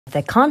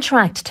The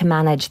contract to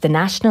manage the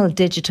National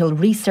Digital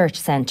Research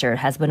Centre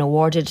has been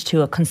awarded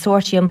to a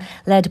consortium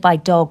led by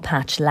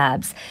Dogpatch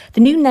Labs.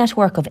 The new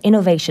network of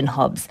innovation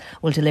hubs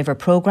will deliver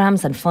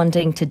programmes and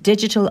funding to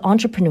digital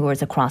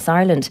entrepreneurs across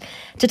Ireland.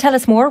 To tell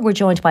us more, we're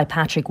joined by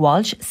Patrick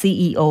Walsh,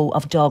 CEO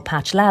of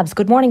Dogpatch Labs.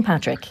 Good morning,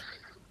 Patrick.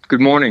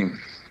 Good morning.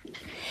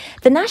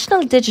 The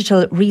National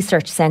Digital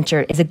Research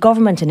Centre is a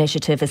government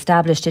initiative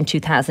established in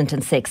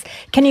 2006.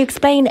 Can you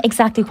explain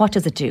exactly what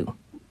does it do?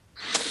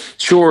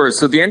 Sure.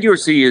 So the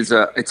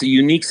NDRC it's a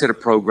unique set of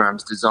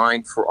programs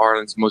designed for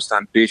Ireland's most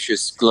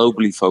ambitious,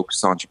 globally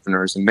focused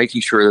entrepreneurs and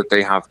making sure that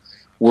they have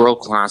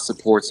world-class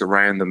supports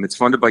around them. It's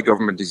funded by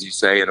government, as you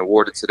say, and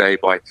awarded today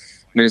by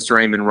Minister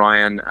Eamon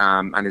Ryan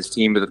and his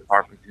team at the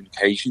Department of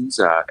Communications.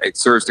 It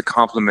serves to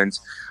complement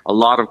a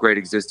lot of great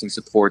existing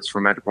supports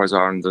from Enterprise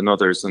Ireland and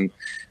others. And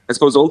I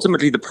suppose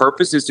ultimately the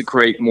purpose is to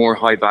create more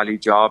high-value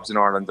jobs in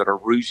Ireland that are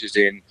rooted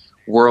in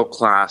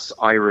world-class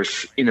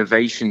Irish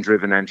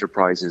innovation-driven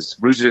enterprises,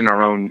 rooted in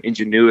our own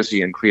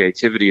ingenuity and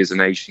creativity as a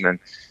nation.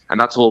 And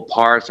that's all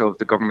part of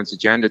the government's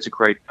agenda to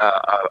create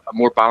a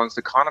more balanced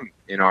economy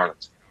in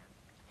Ireland.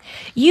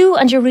 You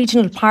and your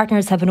regional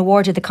partners have been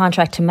awarded the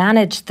contract to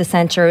manage the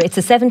centre. It's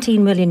a €17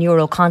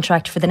 million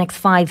contract for the next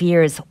 5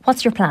 years.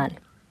 What's your plan?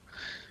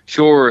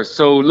 Sure.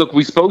 So look,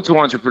 we spoke to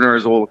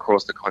entrepreneurs all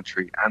across the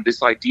country, and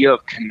this idea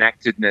of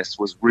connectedness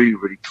was really,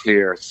 really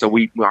clear. So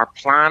our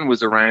plan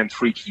was around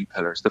three key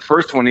pillars. The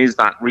first one is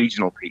that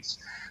regional piece.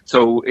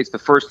 So it's the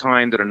first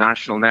time that a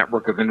national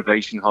network of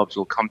innovation hubs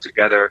will come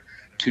together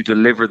to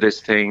deliver this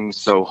thing.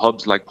 So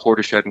hubs like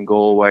Portershed in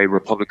Galway,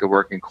 Republic of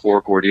Work in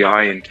Cork,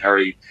 RDI in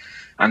Kerry.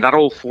 And that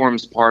all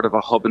forms part of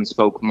a hub and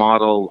spoke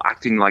model,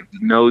 acting like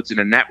nodes in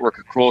a network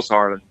across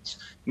Ireland,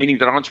 meaning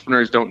that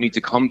entrepreneurs don't need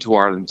to come to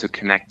Ireland to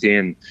connect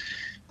in.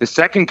 The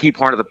second key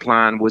part of the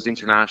plan was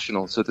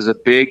international. So there's a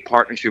big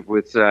partnership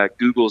with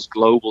Google's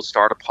global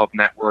startup hub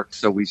network.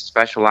 So we've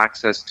special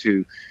access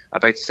to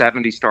about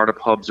 70 startup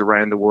hubs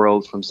around the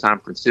world, from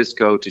San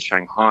Francisco to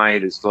Shanghai.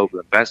 There's global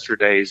investor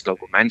days,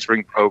 global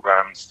mentoring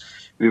programs.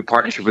 We have a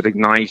partnership with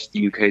Ignite,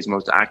 the UK's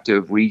most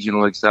active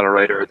regional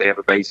accelerator. They have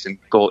a base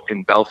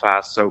in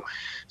Belfast. So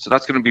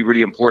that's going to be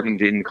really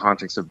important in the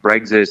context of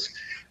Brexit.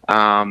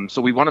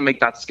 So we want to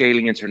make that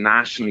scaling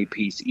internationally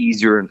piece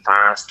easier and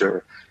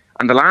faster.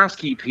 And the last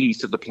key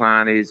piece of the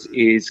plan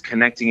is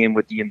connecting in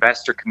with the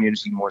investor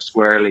community more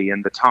squarely.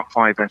 And the top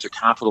 5 venture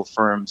capital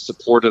firms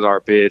supported our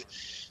bid.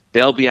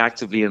 They'll be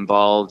actively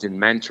involved in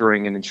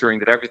mentoring and ensuring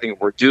that everything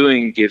we're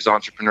doing gives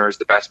entrepreneurs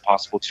the best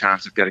possible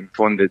chance of getting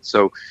funded.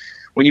 So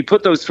when you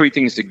put those three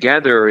things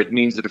together, it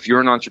means that if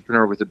you're an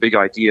entrepreneur with a big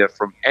idea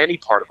from any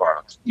part of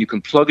Ireland, you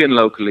can plug in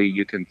locally,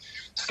 you can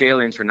scale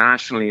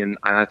internationally, and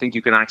I think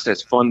you can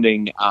access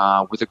funding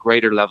with a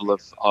greater level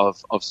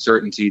of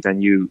certainty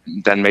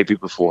than maybe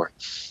before.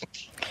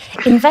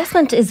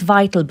 Investment is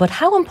vital, but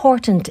how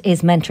important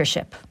is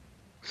mentorship?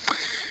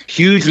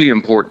 Hugely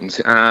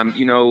important.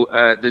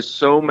 There's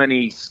so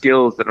many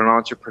skills that an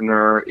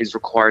entrepreneur is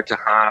required to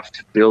have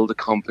to build a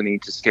company,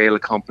 to scale a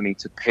company,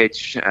 to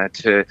pitch,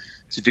 to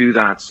do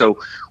that. So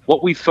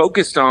what we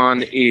focused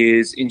on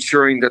is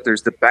ensuring that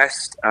there's the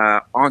best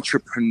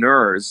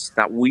entrepreneurs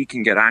that we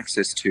can get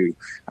access to.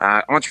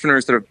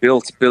 Entrepreneurs that have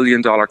built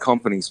billion-dollar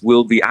companies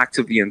will be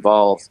actively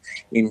involved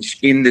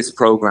in this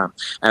program,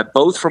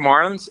 both from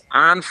Ireland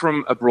and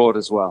from abroad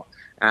as well.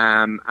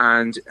 And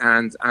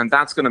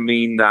that's going to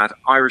mean that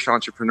Irish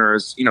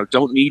entrepreneurs,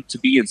 don't need to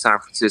be in San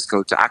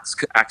Francisco to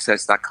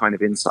access that kind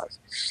of insight.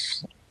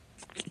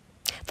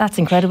 That's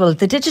incredible.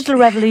 The digital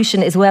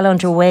revolution is well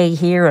underway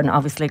here and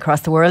obviously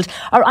across the world.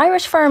 Are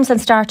Irish firms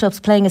and startups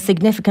playing a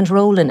significant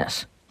role in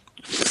it?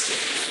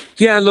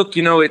 Yeah, look,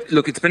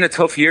 it's been a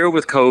tough year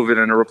with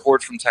COVID, and a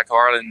report from Tech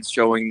Ireland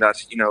showing that,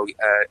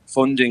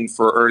 funding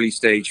for early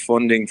stage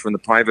funding from the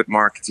private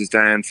markets is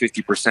down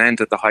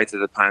 50% at the height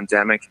of the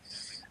pandemic.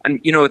 And,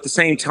 at the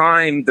same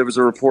time, there was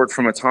a report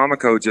from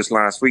Atomico just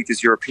last week,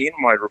 this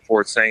European-wide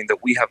report, saying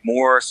that we have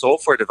more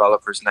software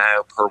developers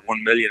now per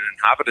 1 million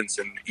inhabitants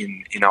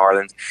in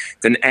Ireland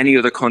than any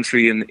other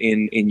country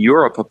in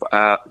Europe,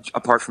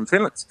 apart from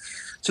Finland.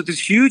 So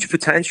there's huge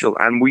potential,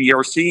 and we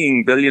are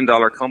seeing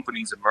billion-dollar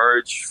companies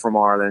emerge from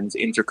Ireland,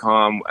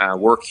 Intercom,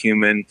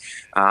 Workhuman,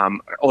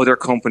 other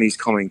companies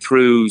coming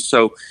through.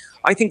 So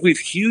I think we have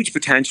huge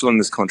potential in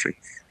this country.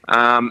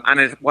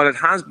 While it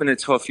has been a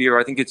tough year,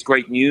 I think it's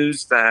great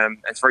news.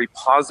 It's very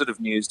positive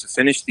news to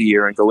finish the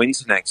year and go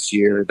into next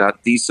year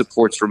that these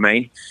supports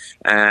remain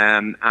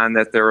and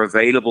that they're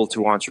available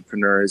to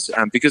entrepreneurs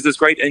because there's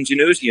great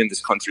ingenuity in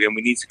this country and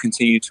we need to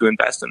continue to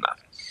invest in that.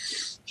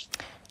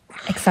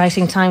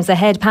 Exciting times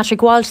ahead.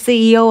 Patrick Walsh,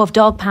 CEO of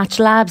Dogpatch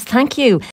Labs, thank you.